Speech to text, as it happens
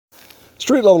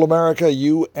Street Level America,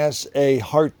 USA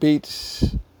Heartbeat,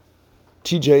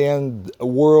 TJN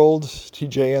World,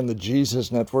 TJN the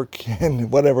Jesus Network,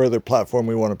 and whatever other platform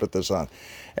we want to put this on.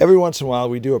 Every once in a while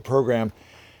we do a program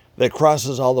that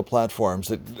crosses all the platforms,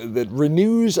 that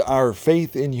renews our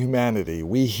faith in humanity.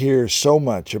 We hear so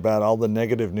much about all the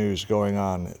negative news going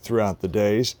on throughout the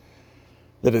days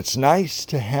that it's nice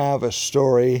to have a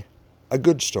story, a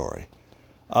good story,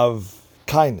 of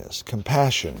kindness,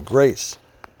 compassion, grace.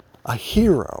 A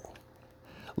hero.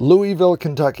 Louisville,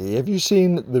 Kentucky. Have you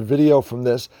seen the video from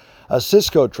this? A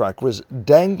Cisco truck was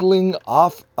dangling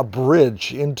off a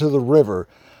bridge into the river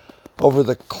over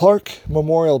the Clark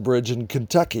Memorial Bridge in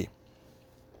Kentucky.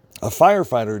 A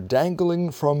firefighter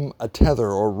dangling from a tether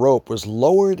or rope was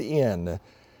lowered in,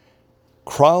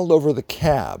 crawled over the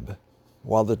cab,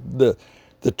 while the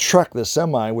truck, the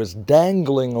semi, was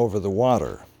dangling over the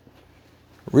water.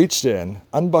 Reached in,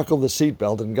 unbuckled the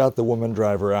seatbelt, and got the woman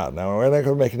driver out. Now, we're not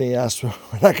going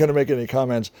to make any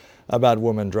comments about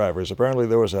woman drivers. Apparently,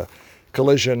 there was a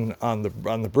collision on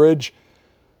the bridge,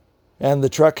 and the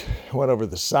truck went over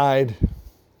the side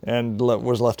and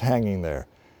was left hanging there.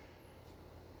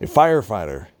 A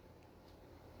firefighter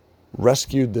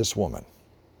rescued this woman.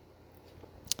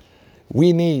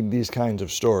 We need these kinds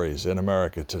of stories in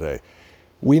America today.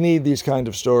 We need these kinds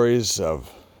of stories of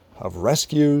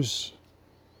rescues,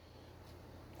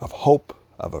 of hope,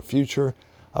 of a future,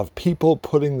 of people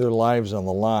putting their lives on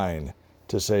the line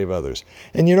to save others.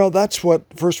 And you know, that's what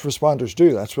first responders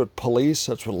do. That's what police,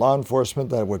 that's what law enforcement,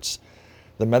 that's what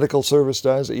the medical service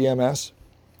does, EMS.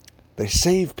 They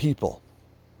save people.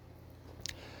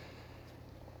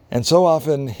 And so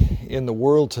often in the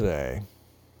world today,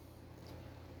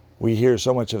 we hear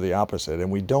so much of the opposite,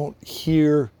 and we don't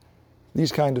hear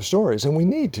these kind of stories, and we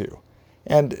need to.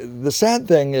 And the sad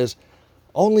thing is,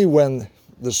 only when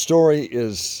the story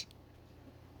is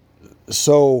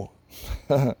so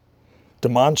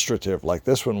demonstrative like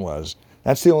this one was,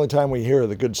 that's the only time we hear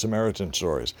the Good Samaritan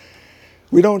stories.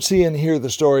 We don't see and hear the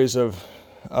stories of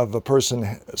a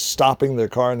person stopping their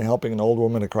car and helping an old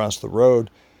woman across the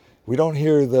road. We don't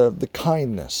hear the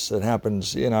kindness that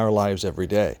happens in our lives every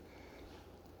day.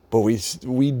 But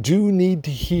we do need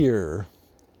to hear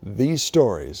these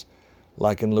stories,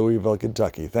 like in Louisville,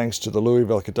 Kentucky. Thanks to the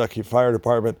Louisville, Kentucky Fire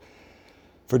Department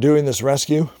for doing this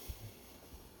rescue.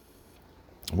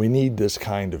 We need this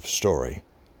kind of story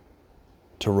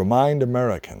to remind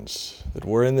Americans that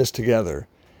we're in this together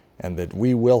and that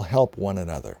we will help one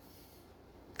another.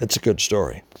 It's a good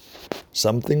story.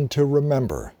 Something to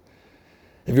remember.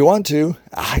 If you want to,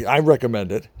 I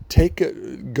recommend it.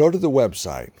 Go to the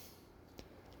website.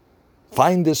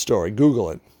 Find this story. Google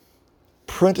it.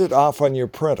 Print it off on your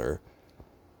printer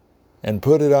and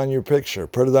put it on your picture,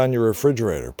 put it on your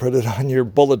refrigerator, put it on your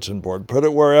bulletin board, put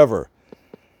it wherever.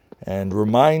 And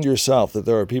remind yourself that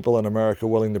there are people in America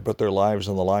willing to put their lives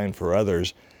on the line for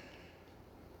others,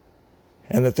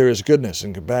 and that there is goodness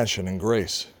and compassion and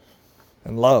grace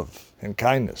and love and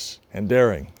kindness and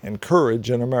daring and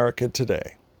courage in America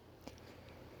today.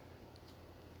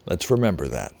 Let's remember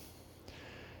that.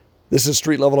 This is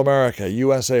Street Level America,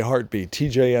 USA Heartbeat,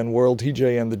 TJN World,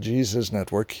 TJN the Jesus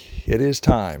Network. It is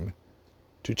time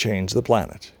to change the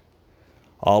planet.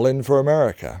 All in for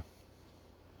America.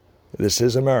 This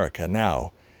is America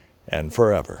now and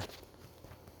forever.